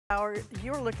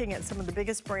You're looking at some of the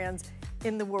biggest brands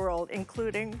in the world,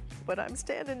 including what I'm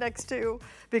standing next to,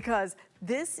 because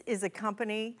this is a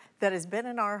company that has been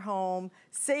in our home,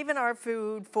 saving our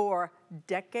food for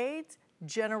decades,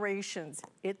 generations.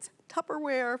 It's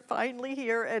Tupperware, finally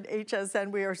here at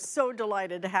HSN. We are so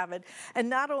delighted to have it. And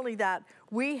not only that,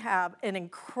 we have an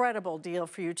incredible deal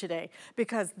for you today,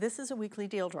 because this is a weekly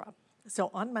deal drop.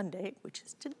 So on Monday, which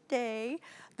is today,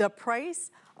 the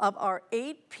price of our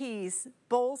 8-piece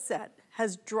bowl set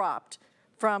has dropped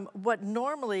from what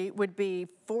normally would be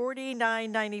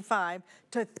 $49.95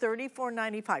 to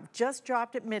 $34.95. Just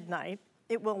dropped at midnight.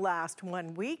 It will last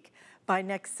 1 week. By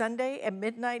next Sunday at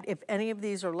midnight, if any of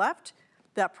these are left,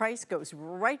 that price goes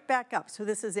right back up. So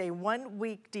this is a 1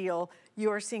 week deal. You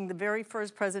are seeing the very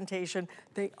first presentation.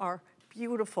 They are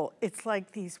beautiful. It's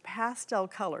like these pastel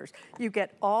colors. You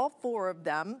get all 4 of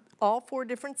them, all 4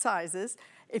 different sizes.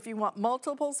 If you want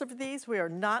multiples of these, we are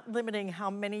not limiting how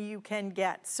many you can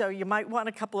get. So you might want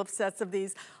a couple of sets of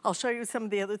these. I'll show you some of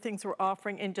the other things we're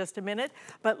offering in just a minute.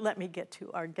 But let me get to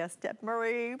our guest, Deb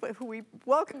Murray, who we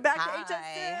welcome back to HSN.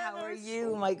 Hi, how are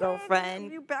you, my girlfriend?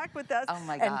 Have you back with us. Oh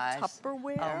my gosh. And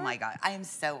Tupperware. Oh my God, I am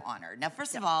so honored. Now,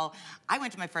 first of all, I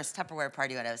went to my first Tupperware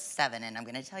party when I was 7, and I'm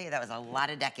gonna tell you that was a lot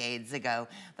of decades ago.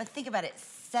 But think about it,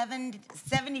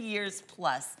 70 years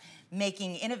plus,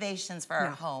 making innovations for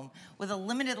our home with a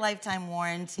limited lifetime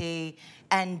warranty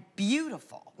and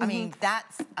beautiful. I mean,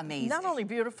 that's amazing. Not only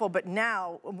beautiful, but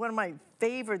now one of my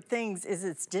favorite things is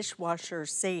it's dishwasher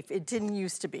safe. It didn't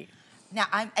used to be. Now,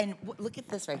 look at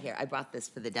this right here. I brought this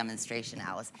for the demonstration,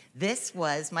 Alice. This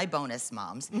was my bonus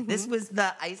moms. This was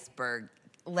the iceberg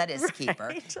lettuce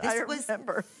keeper. This was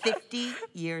 50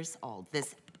 years old,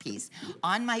 this piece.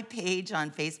 On my page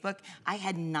on Facebook, I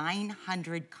had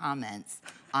 900 comments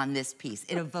on this piece.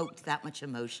 It evoked that much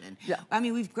emotion. Yeah. I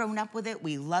mean, we've grown up with it.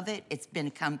 We love it. It's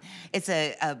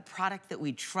a product that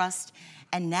we trust.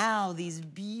 And now these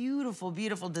beautiful,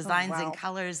 beautiful designs and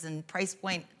colors and price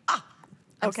point.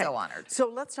 I'm so honored. So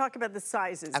let's talk about the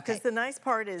sizes, because the nice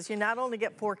part is you not only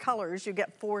get 4 colors, you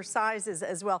get 4 sizes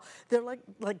as well. They're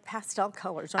like pastel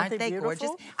colors, aren't they beautiful? Gorgeous?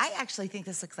 I actually think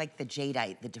this looks like the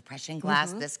jadeite, the depression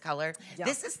glass, this color. Yeah.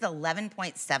 This is the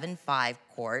 11.75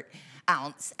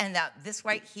 ounce, and this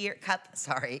right here,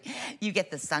 you get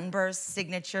the sunburst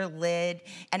signature lid.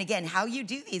 And again, how you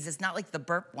do these is not like the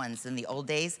burp ones in the old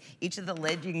days. Each of the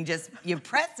lids, you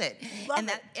press it.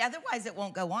 Otherwise it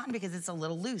won't go on because it's a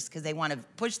little loose, because they want to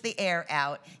push the air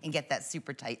out and get that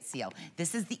super tight seal.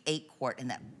 This is the 8 quart and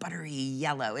that buttery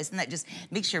yellow. Isn't that just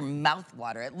makes your mouth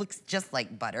water? It looks just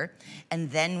like butter. And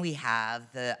then we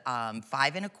have the 5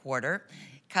 1/4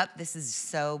 cup. This is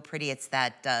so pretty. It's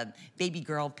that baby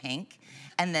girl pink.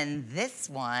 And then this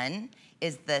one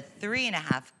is the 3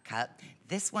 1/2 cup.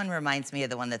 This one reminds me of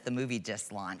the one that the movie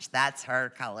just launched. That's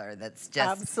her color. That's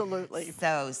just absolutely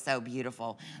so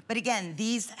beautiful. But again,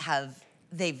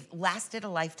 they've lasted a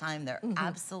lifetime. They're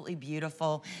absolutely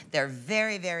beautiful. They're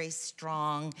very, very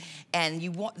strong. And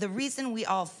the reason we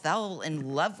all fell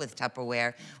in love with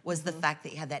Tupperware was the fact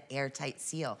that you had that airtight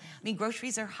seal. I mean,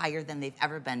 groceries are higher than they've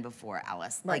ever been before,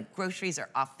 Alice. Like, groceries are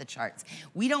off the charts.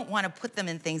 We don't want to put them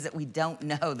in things that we don't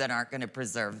know that aren't going to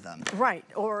preserve them. Right,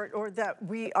 or that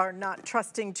we are not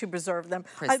trusting to preserve them.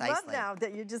 Precisely. I love now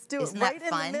that you just do Isn't it right that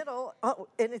fun? in the middle. Oh,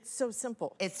 and it's so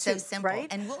simple. It's so simple.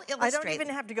 Right? And we'll illustrate. I don't even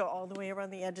have to go all the way around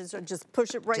the edges, or just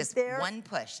push it right there. Just one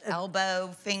push,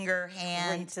 elbow, finger,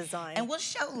 hand. Great design. And we'll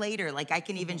show later, like I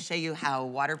can even show you how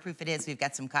waterproof it is. We've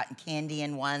got some cotton candy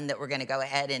in one that we're gonna go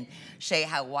ahead and show you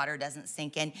how water doesn't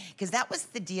sink in, because that was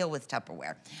the deal with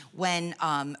Tupperware. When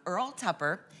Earl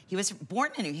Tupper, he was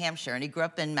born in New Hampshire and he grew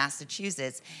up in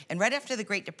Massachusetts, and right after the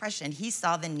Great Depression, he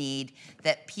saw the need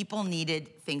that people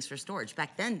needed things for storage.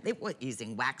 Back then, they weren't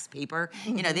using wax paper.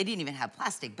 You know, they didn't even have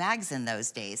plastic bags in those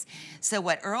days. So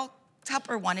what Earl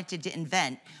Tupper wanted to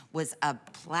invent was a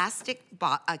plastic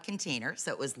container,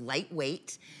 so it was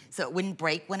lightweight, so it wouldn't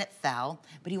break when it fell,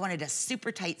 but he wanted a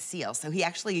super tight seal. So he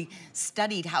actually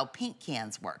studied how paint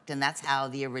cans worked, and that's how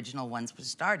the original ones were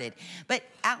started. But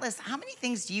Atlas, how many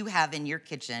things do you have in your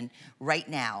kitchen right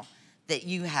now that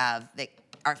you have that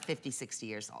are 50, 60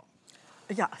 years old?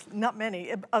 Yeah, not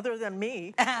many, other than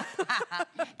me.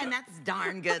 And that's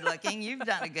darn good looking. You've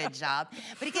done a good job.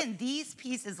 But again, these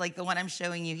pieces, like the one I'm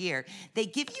showing you here, they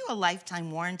give you a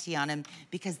lifetime warranty on them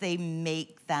because they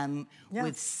make them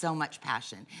with so much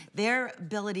passion. Their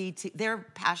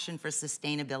passion for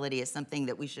sustainability is something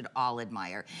that we should all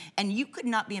admire. And you could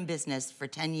not be in business for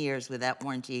 10 years with that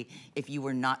warranty if you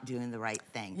were not doing the right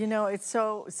thing. You know, it's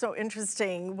so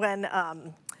interesting when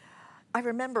I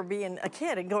remember being a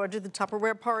kid and going to the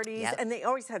Tupperware parties, Yep. and they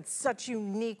always had such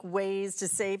unique ways to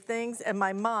save things. And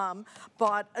my mom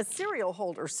bought a cereal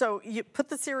holder. So you put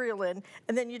the cereal in,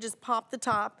 and then you just pop the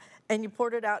top, and you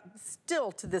poured it out.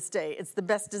 Still to this day, it's the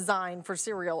best design for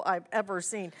cereal I've ever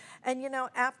seen. And you know,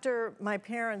 after my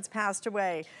parents passed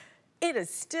away, it is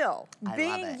still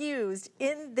being used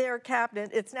in their cabinet.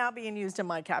 It's now being used in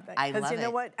my cabinet. I love Because you know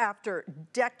it. what? After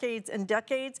decades and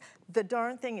decades, the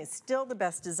darn thing is still the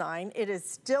best design. It is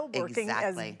still working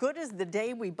as good as the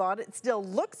day we bought it. Still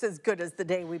looks as good as the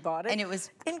day we bought it. And it was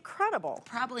incredible.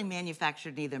 Probably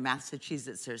manufactured in either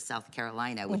Massachusetts or South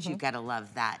Carolina, which you've got to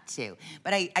love that too.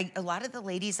 But a lot of the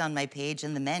ladies on my page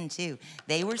and the men too,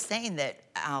 they were saying that,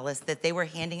 Alice, that they were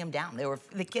handing them down.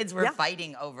 The kids were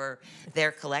fighting over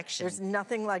their collection. There's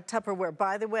nothing like Tupperware.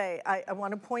 By the way, I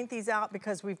want to point these out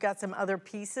because we've got some other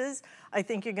pieces I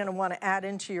think you're going to want to add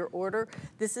into your order.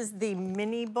 This is the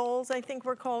mini bowls, I think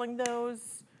we're calling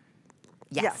those.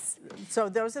 Yes. So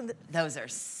those are those are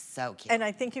so cute. And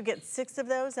I think you get 6 of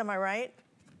those, am I right?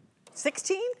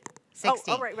 16?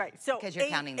 16. Oh, right. So because you're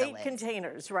counting the 8 lids.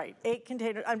 containers, right. 8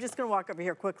 containers. I'm just going to walk over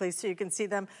here quickly so you can see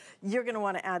them. You're going to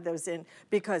want to add those in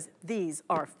because these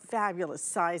are fabulous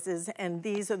sizes, and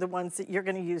these are the ones that you're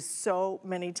going to use so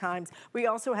many times. We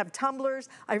also have tumblers.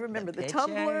 I remember the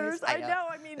tumblers. I know.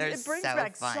 I mean, it brings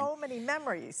back so many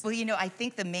memories. Well, you know, I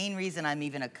think the main reason I'm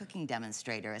even a cooking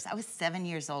demonstrator is I was 7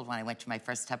 years old when I went to my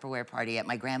first Tupperware party at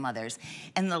my grandmother's,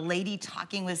 and the lady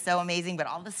talking was so amazing, but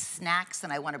all the snacks,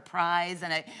 and I won a prize,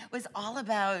 and it was all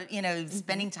about, you know,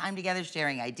 spending time together,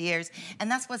 sharing ideas, and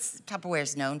that's what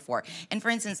Tupperware's known for. And for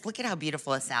instance, look at how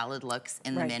beautiful a salad looks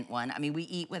in the mint one. I mean, we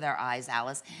eat with our eyes,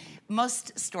 Alice.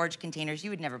 Most storage containers, you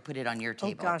would never put it on your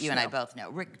table. Gosh, you and I both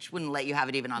know. Rick wouldn't let you have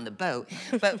it even on the boat.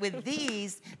 But with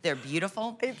these, they're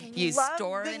beautiful. You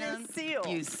store in them,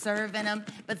 you serve in them.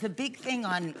 But the big thing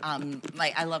on,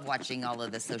 like, I love watching all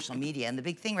of the social media, and the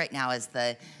big thing right now is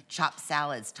the chopped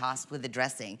salads tossed with the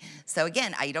dressing. So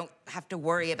again, I don't have to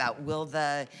worry about will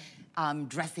the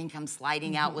dressing come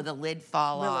sliding out, will the lid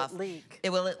fall off? Will it leak?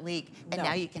 Will it leak? And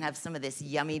now you can have some of this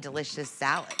yummy, delicious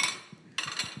salad.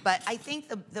 But I think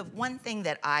the one thing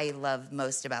that I love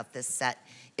most about this set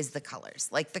is the colors.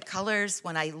 Like the colors,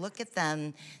 when I look at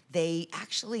them, they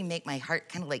actually make my heart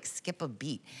kind of like skip a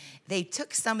beat. They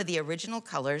took some of the original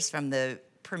colors from the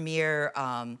premiere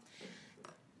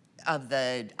of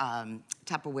the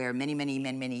Tupperware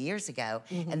many years ago,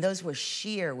 and those were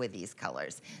sheer with these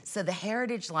colors. So the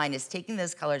Heritage line is taking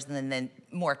those colors and then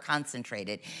more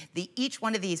concentrated. Each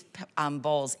one of these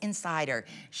bowls inside are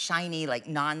shiny, like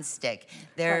non-stick.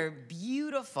 They're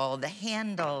beautiful. The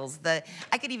handles,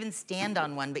 I could even stand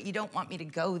on one, but you don't want me to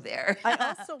go there.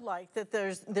 I also like that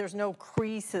there's no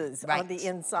creases on the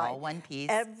inside. All one piece.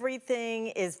 Everything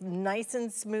is nice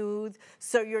and smooth,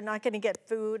 so you're not going to get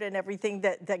food and everything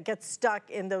that gets stuck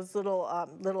in those little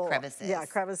crevices. Yeah,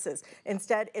 crevices.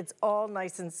 Instead, it's all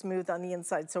nice and smooth on the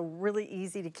inside, so really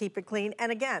easy to keep it clean.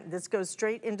 And again, this goes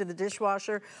straight into the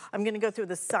dishwasher. I'm going to go through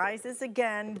the sizes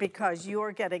again because you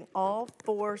are getting all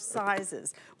 4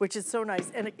 sizes, which is so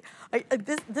nice. And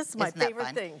this is my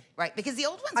favorite thing. Right, because the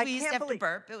old ones we used to have to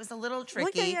burp. It was a little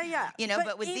tricky. You know,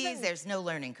 but with these, there's no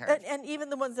learning curve. And even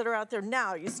the ones that are out there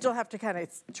now, you still have to kind of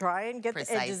try and get the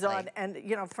edges on. And,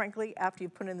 you know, frankly, after you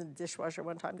put it in the dishwasher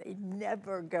one time, they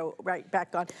never go right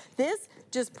back on. This,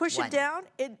 just push it down.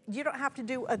 You don't have to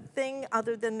do a thing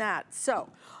other than that. So,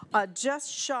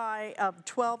 just shy of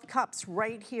 12 cups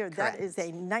right here. Correct. That is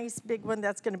a nice big one.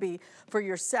 That's going to be for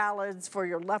your salads, for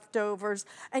your leftovers.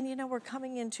 And, you know, we're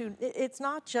coming into, it's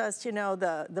not just, you know,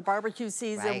 the barbecue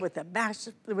season with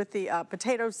the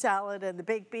potato salad and the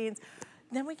baked beans.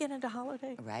 Then we get into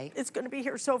holiday. Right. It's going to be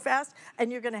here so fast,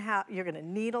 and you're going to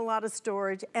need a lot of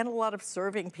storage and a lot of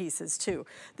serving pieces too.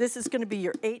 This is going to be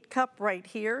your 8 cup right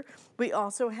here. We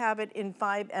also have it in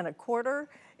 5 1/4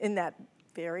 in that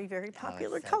very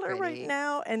popular color right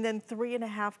now, and then 3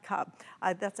 1/2 cup.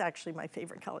 That's actually my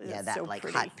favorite color. Yeah, that's that so like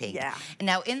pretty. hot pink. Yeah. And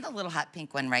now in the little hot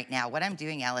pink one right now, what I'm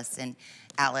doing, Alice,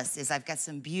 is I've got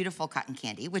some beautiful cotton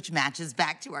candy, which matches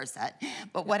back to our set.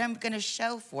 But what I'm going to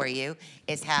show for you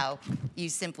is how you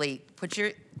simply put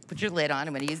your lid on.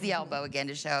 I'm going to use the elbow again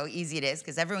to show how easy it is,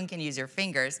 because everyone can use your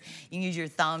fingers. You can use your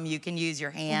thumb. You can use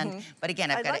your hand. But again,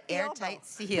 I've got an airtight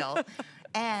seal.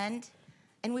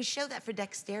 And we show that for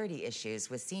dexterity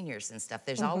issues with seniors and stuff.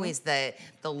 There's always the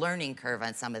learning curve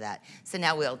on some of that. So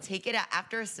now we'll take it out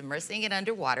after submersing it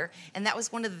underwater. And that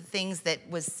was one of the things that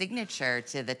was signature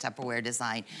to the Tupperware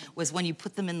design, was when you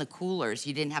put them in the coolers,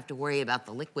 you didn't have to worry about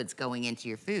the liquids going into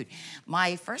your food.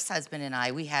 My first husband and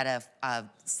I, we had a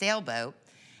sailboat,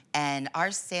 and our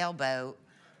sailboat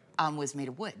was made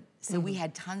of wood. So we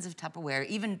had tons of Tupperware,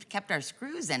 even kept our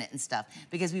screws in it and stuff,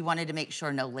 because we wanted to make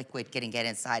sure no liquid couldn't get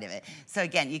inside of it. So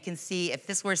again, you can see if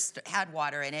this had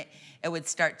water in it, it would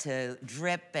start to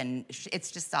drip, and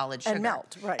it's just solid sugar. And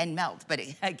melt, right. And melt, but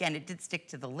again, it did stick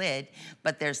to the lid,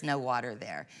 but there's no water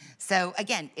there. So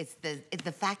again, it's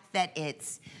the fact that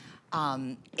it's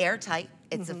airtight.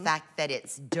 It's the fact that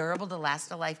it's durable to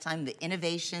last a lifetime, the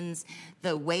innovations,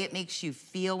 the way it makes you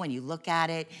feel when you look at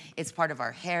it. It's part of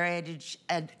our heritage,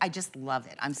 and I just love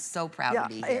it. I'm so proud to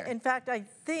be here. In fact, I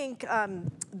think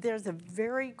there's a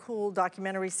very cool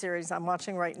documentary series I'm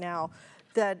watching right now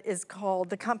that is called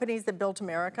The Companies That Built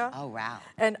America. Oh, wow.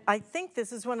 And I think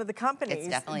this is one of the companies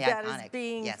that iconic. is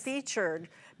being featured,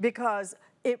 because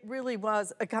it really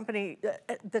was a company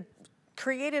that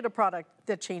created a product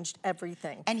that changed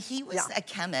everything. And he was a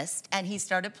chemist, and he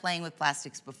started playing with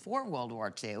plastics before World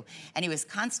War II, and he was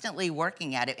constantly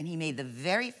working at it, and he made the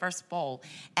very first bowl.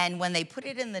 And when they put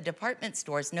it in the department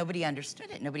stores, nobody understood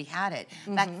it, nobody had it.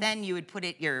 Back then, you would put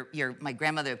it, my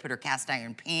grandmother would put her cast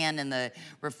iron pan in the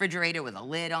refrigerator with a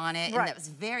lid on it, and that was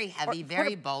very heavy,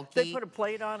 very bulky. They put a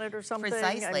plate on it or something.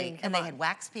 Precisely, I mean, and they had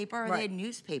wax paper, or they had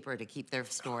newspaper to keep their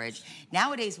storage.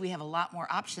 Nowadays, we have a lot more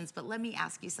options, but let me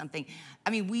ask you something.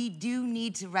 I mean, we do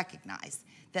need to recognize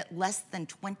that less than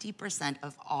 20%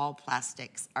 of all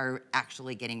plastics are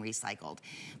actually getting recycled.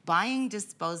 Buying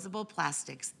disposable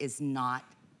plastics is not,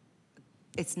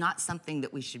 it's not something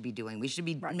that we should be doing. We should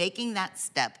be making that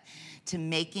step to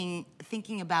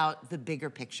thinking about the bigger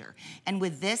picture. And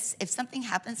with this, if something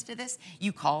happens to this,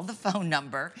 you call the phone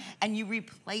number and you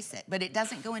replace it, but it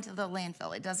doesn't go into the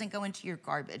landfill. It doesn't go into your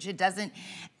garbage. It doesn't,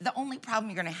 the only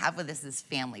problem you're gonna have with this is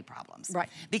family problems. Right.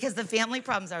 Because the family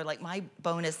problems are like my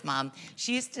bonus mom,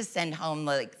 she used to send home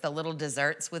like the little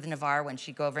desserts with Navarre when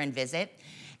she'd go over and visit.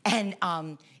 And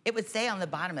it would say on the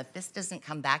bottom, if this doesn't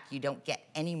come back, you don't get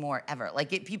any more ever. Like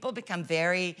people become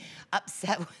very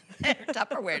upset when their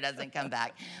Tupperware doesn't come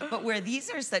back. But where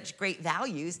these are such great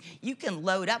values, you can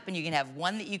load up and you can have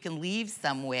one that you can leave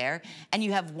somewhere, and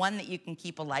you have one that you can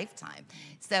keep a lifetime.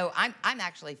 So I'm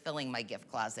actually filling my gift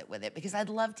closet with it, because I'd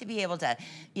love to be able to,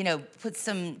 you know, put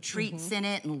some treats in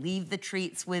it and leave the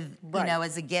treats with, you know,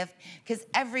 as a gift, because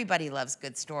everybody loves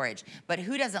good storage. But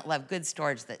who doesn't love good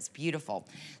storage that's beautiful?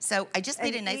 So I just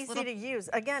made a nice little... easy to use.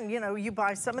 Again, you know, you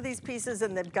buy some of these pieces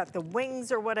and they've got the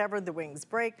wings or whatever, the wings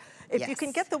break. If you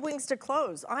can get the wings to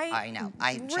close, I know,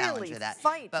 I challenge with that.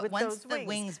 But once the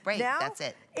wings break, that's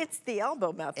it. It's the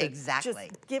elbow method. Exactly.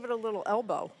 Just give it a little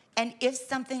elbow. And if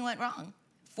something went wrong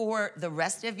for the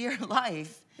rest of your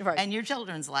life, and your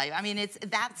children's life. I mean,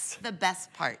 that's the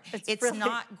best part. It's really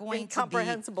not going to be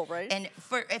incomprehensible, right? And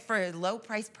for a low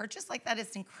price purchase like that,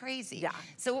 it's crazy. Yeah.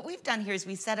 So what we've done here is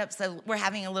we set up, so we're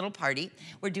having a little party.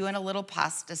 We're doing a little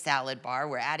pasta salad bar.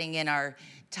 We're adding in our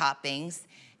toppings.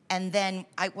 And then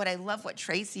what I love what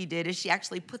Tracy did is she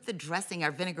actually put the dressing,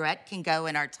 our vinaigrette can go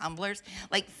in our tumblers.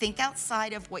 Like, think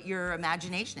outside of what your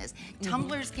imagination is.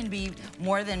 Tumblers can be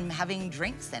more than having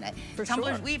drinks in it.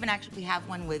 Tumblers, we even actually have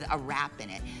one with a wrap in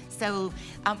it. So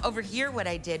over here, what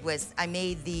I did was I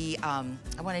made the,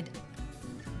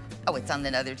 oh, it's on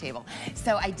the other table.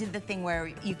 So I did the thing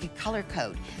where you could color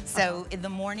code. So in the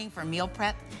morning for meal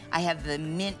prep, I have the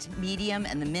mint medium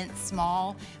and the mint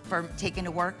small for taking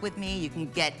to work with me. You can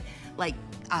get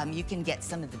you can get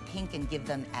some of the pink and give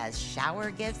them as shower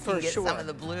gifts. You can get some of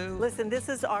the blue. Listen, this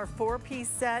is our 4-piece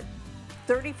set.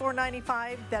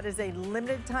 $34.95. That is a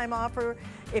limited time offer.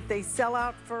 If they sell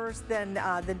out first, then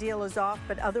the deal is off.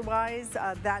 But otherwise,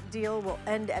 that deal will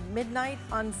end at midnight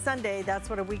on Sunday. That's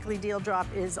what a weekly deal drop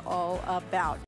is all about.